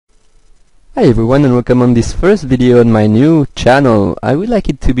Hi everyone and welcome on this first video on my new channel. I would like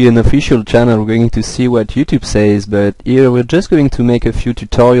it to be an official channel. We're going to see what YouTube says, but here we're just going to make a few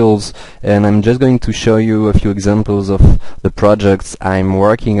tutorials and I'm just going to show you a few examples of the projects I'm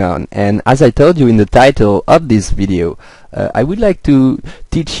working on. And as I told you in the title of this video, I would like to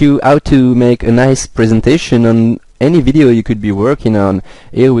teach you how to make a nice presentation on any video you could be working on.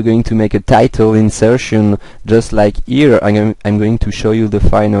 Here we're going to make a title insertion just like here. I'm going to show you the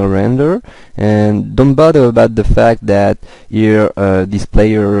final render, and don't bother about the fact that here these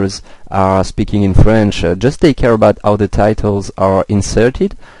players are speaking in French. Just take care about how the titles are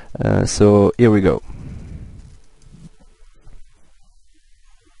inserted. So here we go.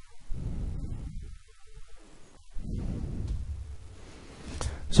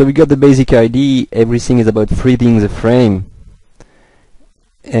 So we got the basic idea. Everything is about freezing the frame,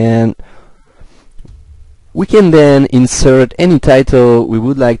 and we can then insert any title we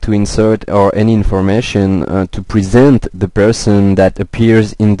would like to insert or any information to present the person that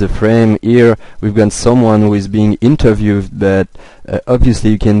appears in the frame. Here we've got someone who is being interviewed, but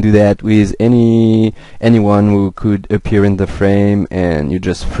obviously you can do that with anyone who could appear in the frame, and you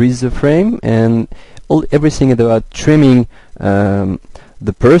just freeze the frame, and everything is about trimming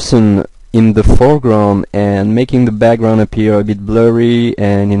the person in the foreground and making the background appear a bit blurry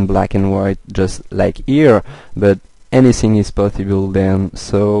and in black and white, just like here, but anything is possible then.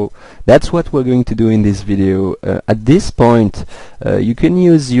 So that's what we're going to do in this video. At this point you can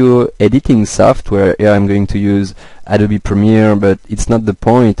use your editing software. Here I'm going to use Adobe Premiere, but it's not the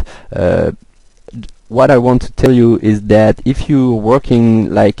point. What I want to tell you is that if you're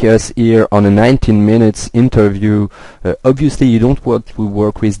working like us here on a 19 minutes interview, obviously you don't want to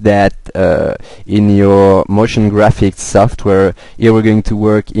work with that in your motion graphics software. Here we're going to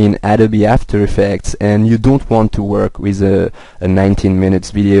work in Adobe After Effects, and you don't want to work with a 19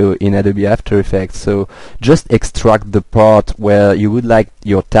 minutes video in Adobe After Effects. So just extract the part where you would like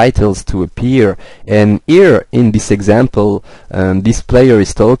your titles to appear, and here in this example this player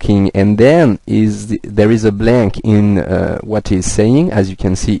is talking, and then there is a blank in what he's saying, as you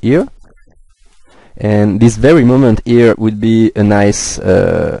can see here, and this very moment here would be a nice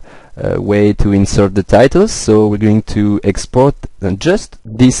way to insert the titles. So we're going to export just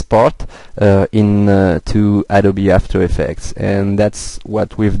this part to Adobe After Effects, and that's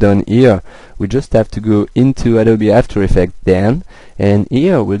what we've done here. We just have to go into Adobe After Effects then, and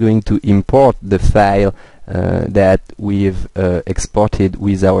here we're going to import the file that we've exported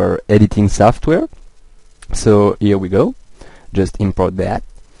with our editing software. So here we go, just import that,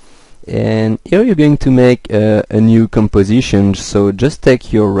 and here you're going to make a new composition. So just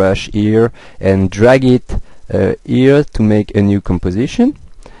take your brush here and drag it here to make a new composition.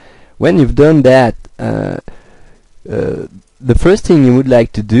 When you've done that, the first thing you would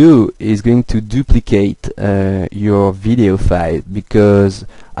like to do is going to duplicate your video file, because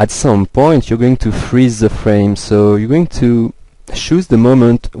at some point you're going to freeze the frame. So you're going to choose the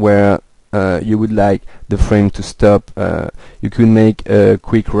moment where you would like the frame to stop. You could make a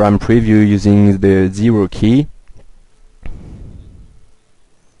quick run preview using the 0 key.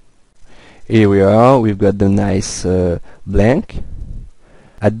 Here we are, we've got the nice blank.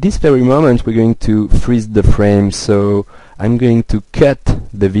 At this very moment we're going to freeze the frame, so I'm going to cut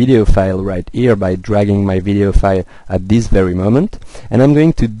the video file right here by dragging my video file at this very moment, and I'm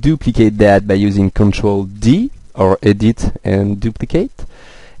going to duplicate that by using Ctrl D or Edit and Duplicate.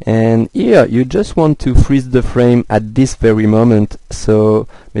 And here you just want to freeze the frame at this very moment, so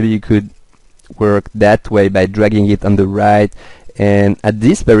maybe you could work that way by dragging it on the right, and at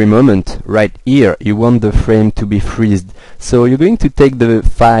this very moment right here you want the frame to be freezed. So you're going to take the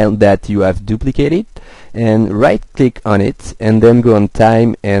file that you have duplicated and right click on it, and then go on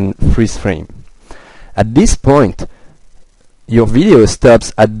Time and Freeze Frame. At this point your video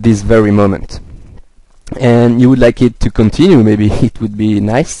stops at this very moment, and you would like it to continue. Maybe it would be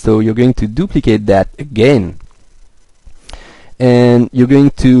nice, so you're going to duplicate that again, and you're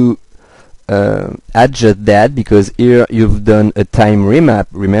going to adjust that, because here you've done a time remap.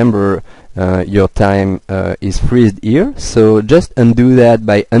 Remember, your time is freezed here, so just undo that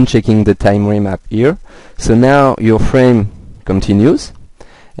by unchecking the time remap here. So now your frame continues,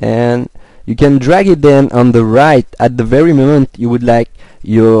 and you can drag it then on the right at the very moment you would like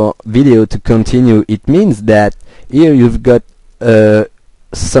your video to continue. It means that here you've got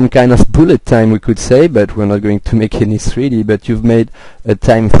some kind of bullet time, we could say, but we're not going to make any 3D, but you've made a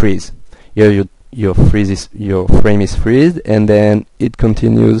time freeze. Here your frame is freezed, and then it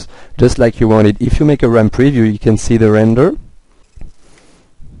continues just like you want it. If you make a run preview, you can see the render.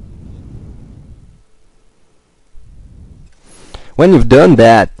 When you've done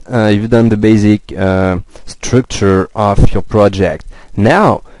that, you've done the basic structure of your project.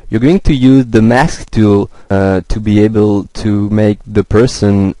 Now you're going to use the mask tool to be able to make the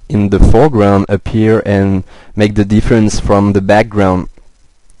person in the foreground appear and make the difference from the background.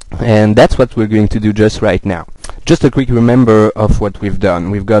 And that's what we're going to do just right now. Just a quick remember of what we've done.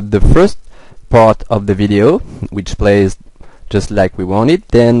 We've got the first part of the video, which plays just like we wanted.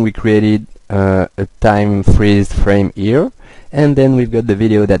 Then we created a time freeze frame here. And then we've got the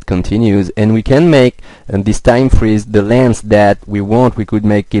video that continues, and we can make this time freeze the length that we want. We could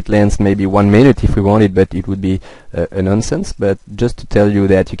make it length maybe 1 minute if we wanted, but it would be a nonsense. But just to tell you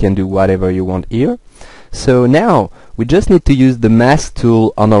that you can do whatever you want here. So now we just need to use the mask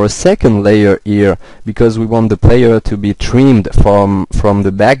tool on our second layer here, because we want the player to be trimmed from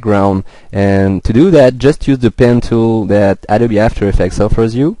the background. And to do that, just use the pen tool that Adobe After Effects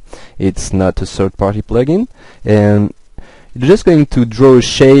offers you. It's not a third-party plugin, and you're just going to draw a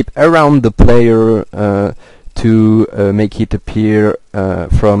shape around the player to make it appear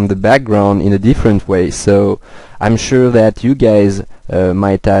from the background in a different way. So I'm sure that you guys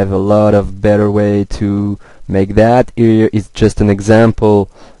might have a lot of better way to make that. Here is just an example.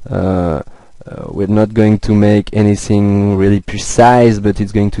 We're not going to make anything really precise, but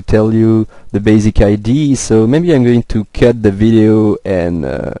it's going to tell you the basic idea. So maybe I'm going to cut the video and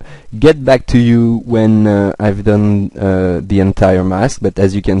get back to you when I've done the entire mask. But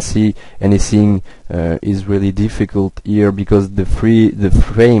as you can see, anything is really difficult here because the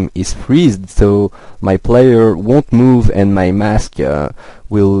frame is freezed, so my player won't move and my mask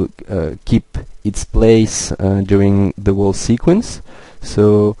will keep its place during the whole sequence.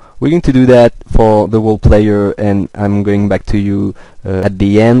 So we're going to do that for the whole player, and I'm going back to you at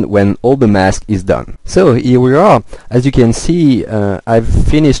the end when all the mask is done. So here we are. As you can see, I've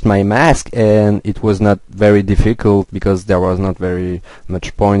finished my mask, and it was not very difficult because there was not very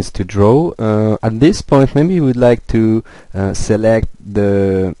much points to draw. At this point, maybe you would like to select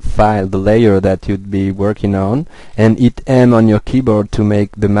the file, the layer that you'd be working on, and hit M on your keyboard to make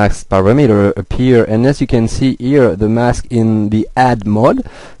the mask parameter appear. And as you can see here, the mask in the add mode,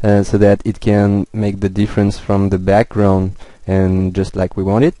 so that it can make the difference from the background, and just like we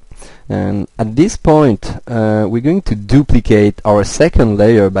want it. And at this point, we're going to duplicate our second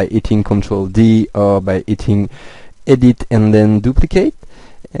layer by hitting Ctrl D or by hitting Edit and then Duplicate.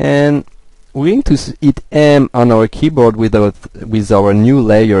 And we're going to hit M on our keyboard with our new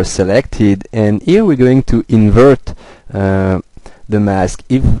layer selected, and here we're going to invert the mask.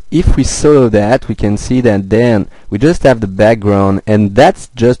 If we solo that, we can see that then we just have the background, and that's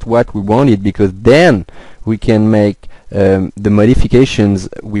just what we wanted, because then we can make the modifications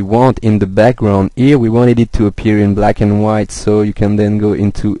we want in the background. Here we wanted it to appear in black and white, so you can then go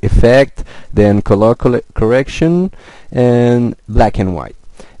into Effect, then Color Correction, and black and white.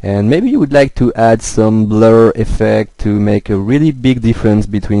 And maybe you would like to add some blur effect to make a really big difference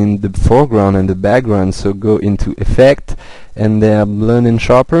between the foreground and the background. So go into Effect, and then Blend and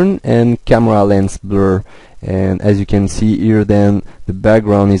Sharpen, and Camera Lens Blur. And as you can see here, then the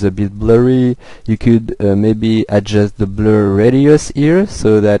background is a bit blurry. You could maybe adjust the blur radius here,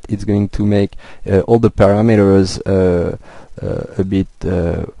 so that it's going to make all the parameters a bit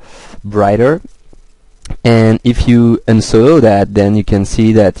brighter. And if you unsolo that, then you can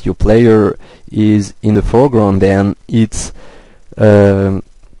see that your player is in the foreground. Then its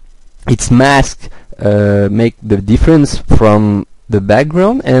mask make the difference from the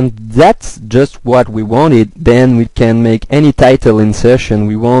background, and that's just what we wanted. Then we can make any title insertion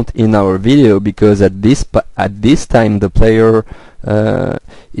we want in our video, because at this time the player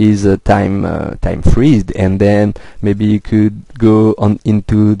is time freezed. And then maybe you could go on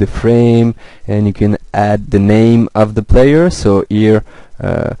into the frame and you can add the name of the player. So here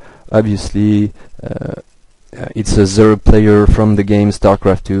obviously it's a Zerg player from the game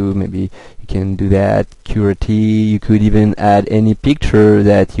StarCraft 2. Maybe you can do that. QRT, you could even add any picture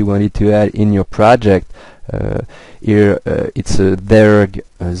that you wanted to add in your project. Here it's a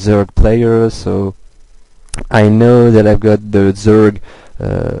Zerg player, so I know that I've got the Zerg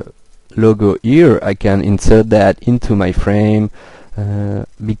logo here. I can insert that into my frame.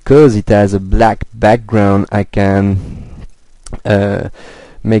 Because it has a black background, I can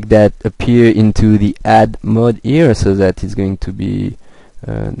make that appear into the add mode here, so that it's going to be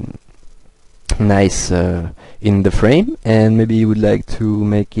nice in the frame. And maybe you would like to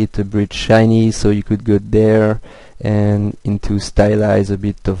make it a bit shiny, so you could go there and into Stylize, a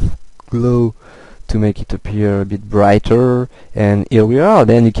bit of glow to make it appear a bit brighter. And here we are.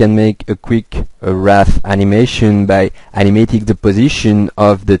 Then you can make a quick rough animation by animating the position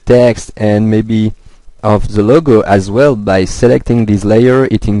of the text, and maybe of the logo as well by selecting this layer,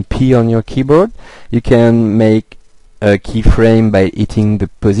 hitting P on your keyboard. You can make a keyframe by hitting the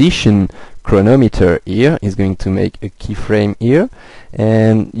position chronometer here. It's going to make a keyframe here,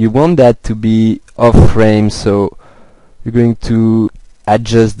 and you want that to be off frame, so you're going to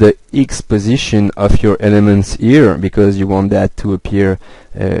adjust the X position of your elements here because you want that to appear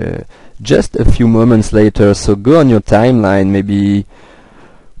just a few moments later. So go on your timeline, maybe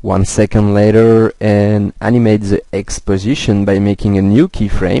 1 second later, and animate the X position by making a new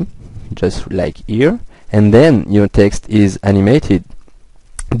keyframe, just like here, and then your text is animated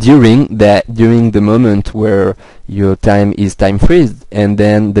during the moment where your time is time freezed, and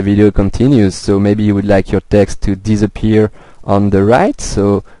then the video continues. So maybe you would like your text to disappear on the right,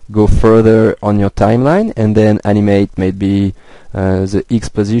 so go further on your timeline and then animate maybe the X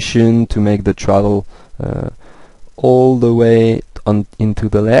position to make the travel all the way into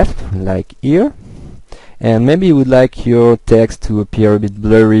the left, like here. And maybe you would like your text to appear a bit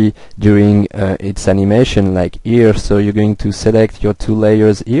blurry during its animation, like here. So you're going to select your two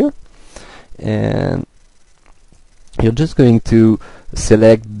layers here, and you're just going to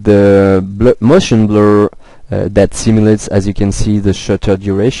select the motion blur that simulates, as you can see, the shutter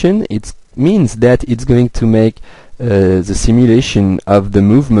duration. It means that it's going to make the simulation of the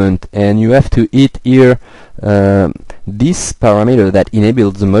movement, and you have to hit here this parameter that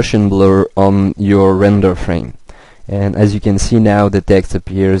enables the motion blur on your render frame. And as you can see now, the text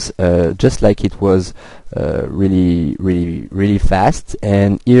appears just like it was really fast.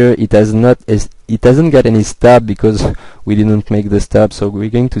 And here it doesn't get any stop because we didn't make the stop. So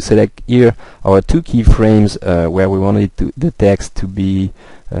we're going to select here our two keyframes where we wanted the text to be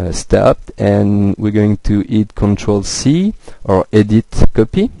stopped, and we're going to hit Control C or Edit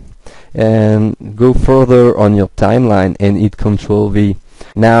Copy, and go further on your timeline and hit Control V.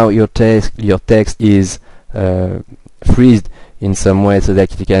 Now your text is freezed in some way so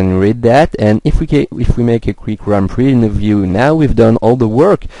that you can read that. And if we make a quick run preview, now we've done all the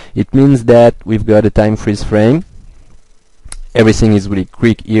work. It means that we've got a time freeze frame. Everything is really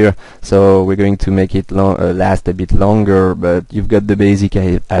quick here, so we're going to make it last a bit longer, but you've got the basic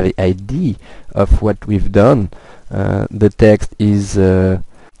idea of what we've done. The text is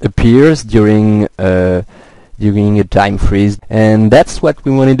appears during a time freeze, and that's what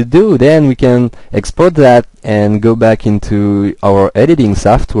we wanted to do. Then we can export that and go back into our editing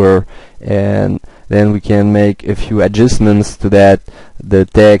software, and then we can make a few adjustments to that. The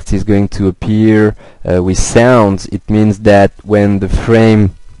text is going to appear with sounds. It means that when the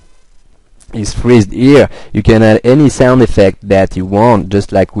frame is freezed here, you can add any sound effect that you want,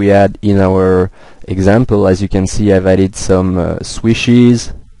 just like we had in our example. As you can see, I've added some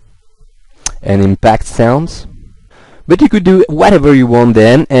swishes and impact sounds. But you could do whatever you want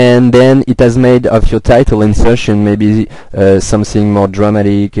then, and then it has made of your title insertion maybe something more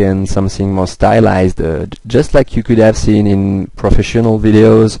dramatic and something more stylized, just like you could have seen in professional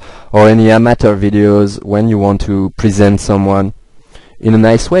videos or any amateur videos when you want to present someone in a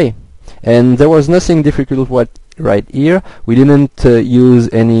nice way. And there was nothing difficult right here. We didn't use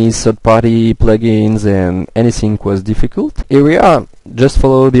any third-party plugins, and anything was difficult. Here we are. Just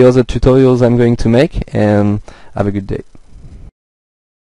follow the other tutorials I'm going to make, and have a good day.